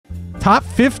Top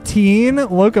 15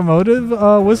 locomotive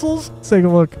whistles? Let's take a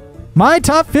look. My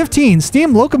top 15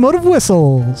 steam locomotive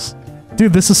whistles.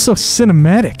 Dude, this is so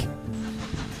cinematic.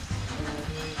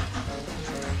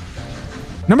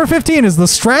 Number 15 is the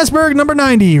Strasbourg number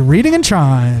 90, reading and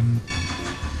chime.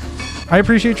 I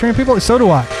appreciate train people. So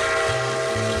do I.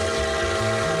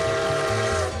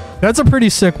 That's a pretty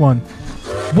sick one.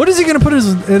 What is he going to put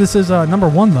as his number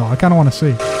 1, though? I kind of want to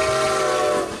see.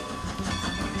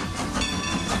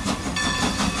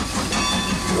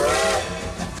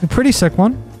 A pretty sick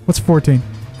one. What's 14?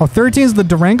 Oh, 13 is the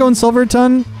Durango and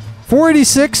Silverton.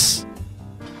 486.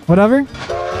 Whatever.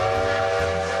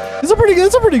 It's a pretty good.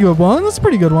 It's a pretty good one. That's a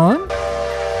pretty good one.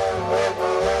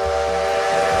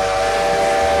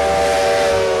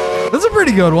 That's a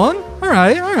pretty good one. All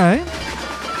right. All right.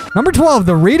 Number 12,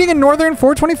 the Reading and Northern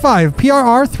 425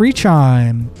 PRR 3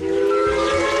 chime.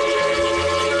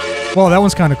 Whoa, that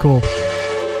one's kind of cool.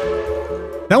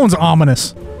 That one's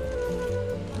ominous.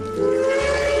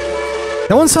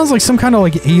 That one sounds like some kind of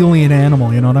like alien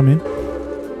animal, you know what I mean?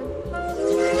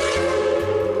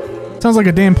 Sounds like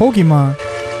a damn Pokemon.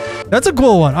 That's a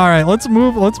cool one. All right, let's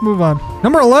move on.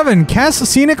 Number 11, Cass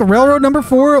Scenic Railroad number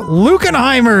 4,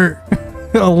 Lunkenheimer.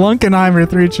 A Lunkenheimer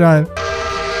 3 chime.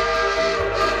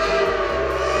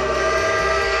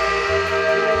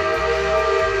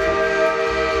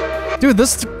 Dude,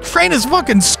 this train is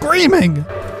fucking screaming.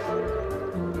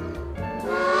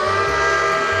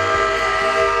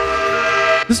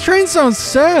 This train sounds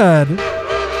sad.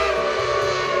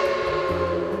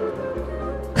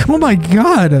 Oh my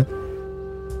god.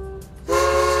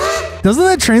 Doesn't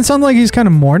that train sound like he's kind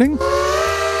of mourning?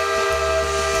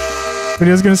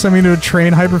 Video's gonna send me to a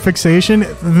train hyperfixation.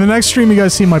 The next stream you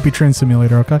guys see might be Train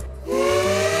Simulator, okay?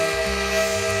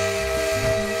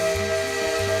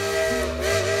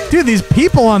 Dude, these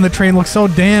people on the train look so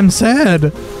damn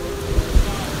sad.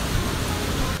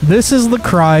 This is the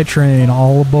Cry train.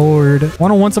 All aboard.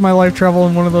 Want to once in my life travel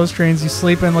in one of those trains? You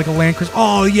sleep in like a Land Cruiser.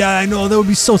 Oh yeah, I know. That would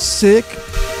be so sick.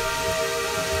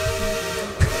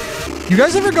 You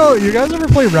guys ever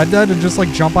play Red Dead and just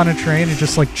like jump on a train and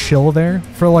just like chill there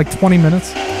for like 20 minutes?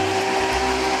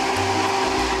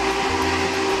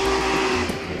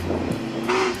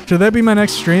 Should that be my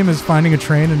next stream, is finding a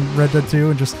train in Red Dead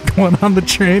 2 and just going on the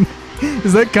train?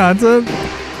 Is that content?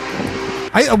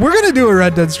 We're gonna do a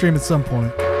Red Dead stream at some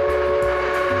point.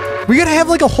 We gotta have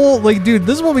like a whole, like, dude,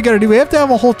 this is what we gotta do. We have to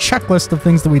have a whole checklist of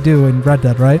things that we do in Red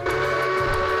Dead, right?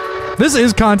 This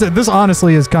is content. This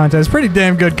honestly is content. It's pretty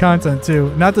damn good content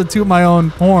too. Not to toot my own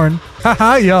horn.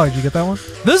 Haha, yo, did you get that one?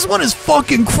 This one is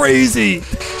fucking crazy.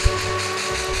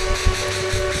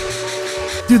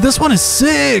 Dude, this one is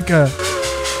sick.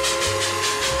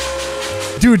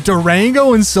 Dude,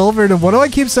 Durango and Silverton. What do I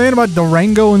keep saying about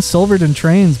Durango and Silverton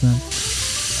trains, man?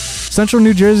 Central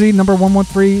New Jersey, number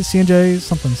 113, CNJ,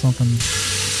 something.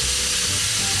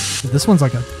 Dude, this one's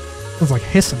like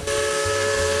hissing.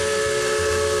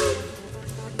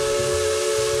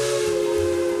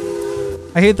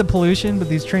 I hate the pollution, but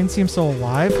these trains seem so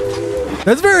alive.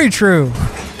 That's very true.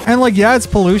 And like, yeah, it's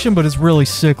pollution, but it's really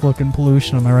sick looking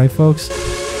pollution. Am I right, folks?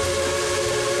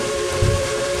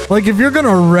 Like, if you're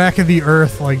gonna wreck the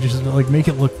earth, like, just like make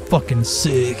it look fucking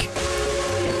sick.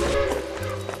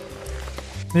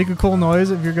 Make a cool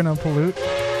noise if you're gonna pollute.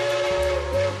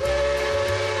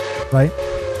 Right?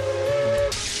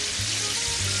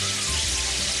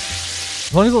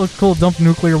 As long as it looks cool, dump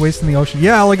nuclear waste in the ocean.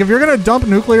 Yeah, like if you're gonna dump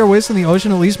nuclear waste in the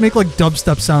ocean, at least make like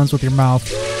dubstep sounds with your mouth.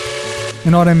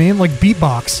 You know what I mean? Like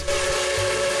beatbox.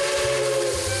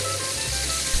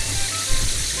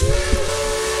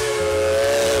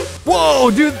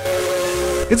 Whoa, dude!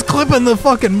 It's clipping the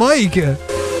fucking mic.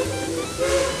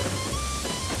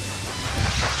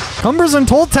 Cumbers and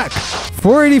Toltec,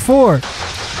 484.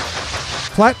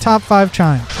 Flat top 5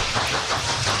 chime.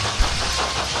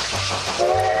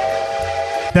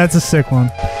 That's a sick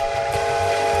one.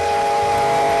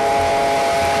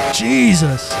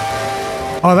 Jesus.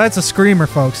 Oh, that's a screamer,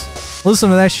 folks. Listen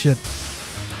to that shit.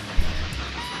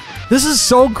 This is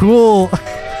so cool.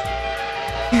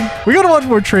 We gotta watch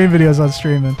more train videos on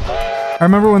stream, man. I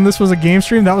remember when this was a game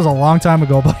stream. That was a long time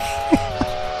ago, but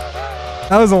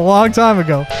that was a long time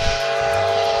ago.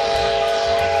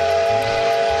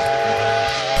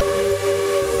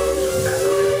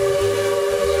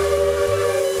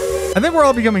 I think we're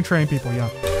all becoming train people, yeah.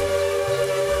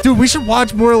 Dude, we should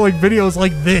watch more like videos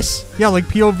like this. Yeah, like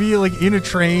POV, like in a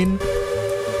train.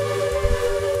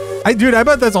 Dude, I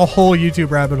bet that's a whole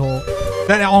YouTube rabbit hole.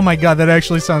 That, oh my god, that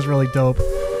actually sounds really dope.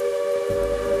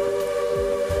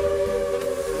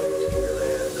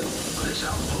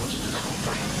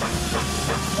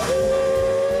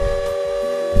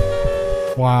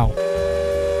 Wow.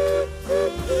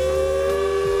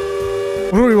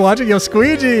 What are we watching? Yo,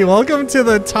 Squeegee, welcome to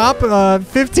the top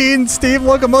 15 Steve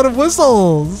Locomotive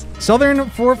whistles. Southern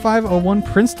 4501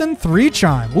 Princeton 3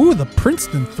 chime. Ooh, the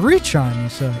Princeton 3 chime, you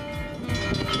said.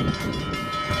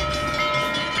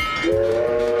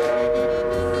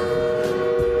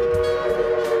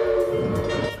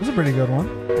 That's a pretty good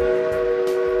one.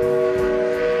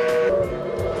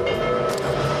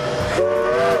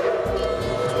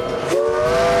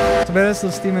 Badass,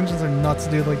 those steam engines are nuts,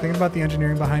 dude. Like, think about the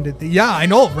engineering behind it. Yeah, I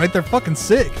know, right? They're fucking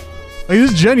sick. Like,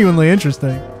 this is genuinely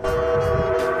interesting.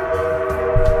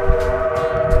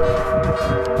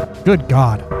 Good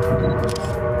God.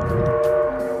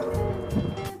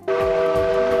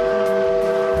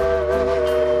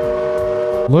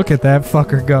 Look at that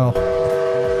fucker go.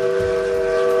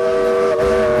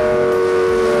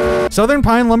 Southern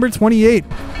Pine Lumber 28.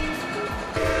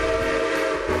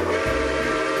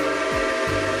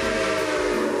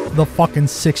 The fucking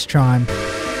 6 chime.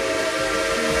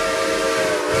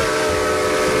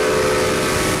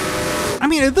 I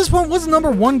mean, at this point, what's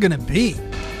number 1 gonna be?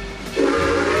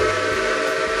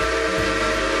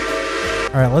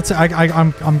 All right, let's.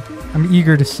 I'm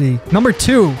eager to see number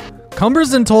 2.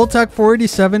 Cumbers and Toltec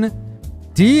 487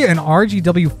 D and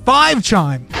RGW 5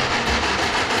 chime.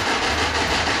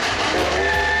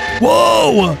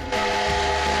 Whoa!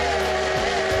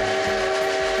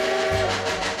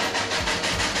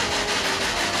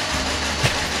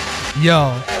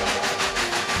 Yo.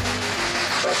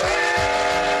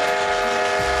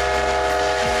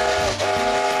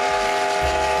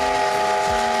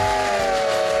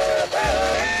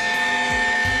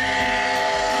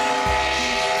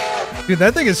 Dude,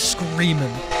 that thing is screaming.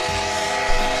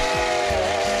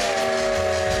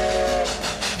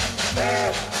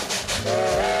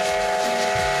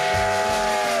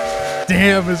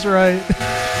 Damn, it's right.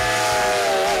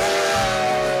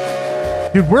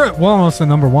 Dude, we're almost at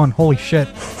number 1. Holy shit.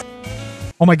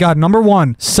 Oh my God, number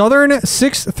 1. Southern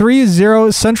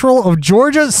 630 Central of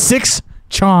Georgia 6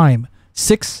 chime.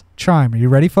 6 chime. Are you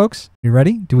ready, folks? You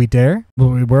ready? Do we dare?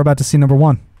 We're about to see number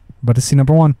 1. We're about to see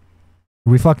number 1.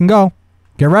 Here we fucking go.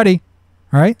 Get ready.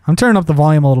 All right? I'm turning up the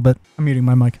volume a little bit. I'm muting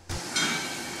my mic.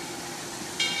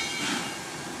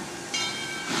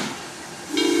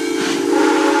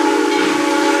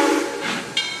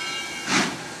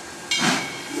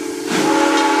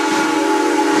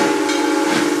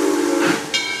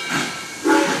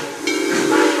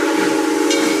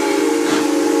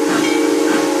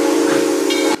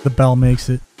 The bell makes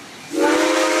it.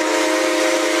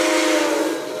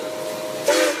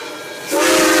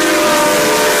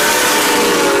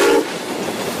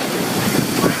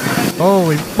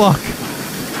 Holy fuck.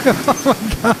 Oh my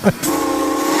God.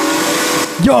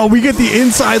 Yo, we get the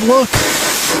inside look.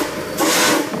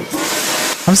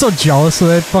 I'm so jealous of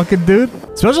that fucking dude.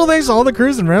 Special thanks to all the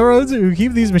crews and railroads who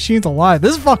keep these machines alive.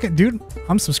 This fucking dude,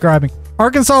 I'm subscribing.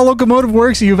 Arkansas Locomotive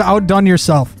Works, you've outdone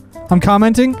yourself. I'm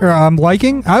commenting, or I'm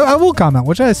liking. I will comment.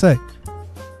 What should I say?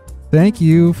 Thank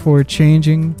you for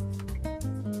changing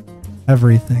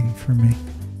everything for me.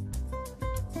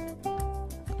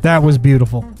 That was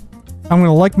beautiful. I'm going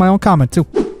to like my own comment, too.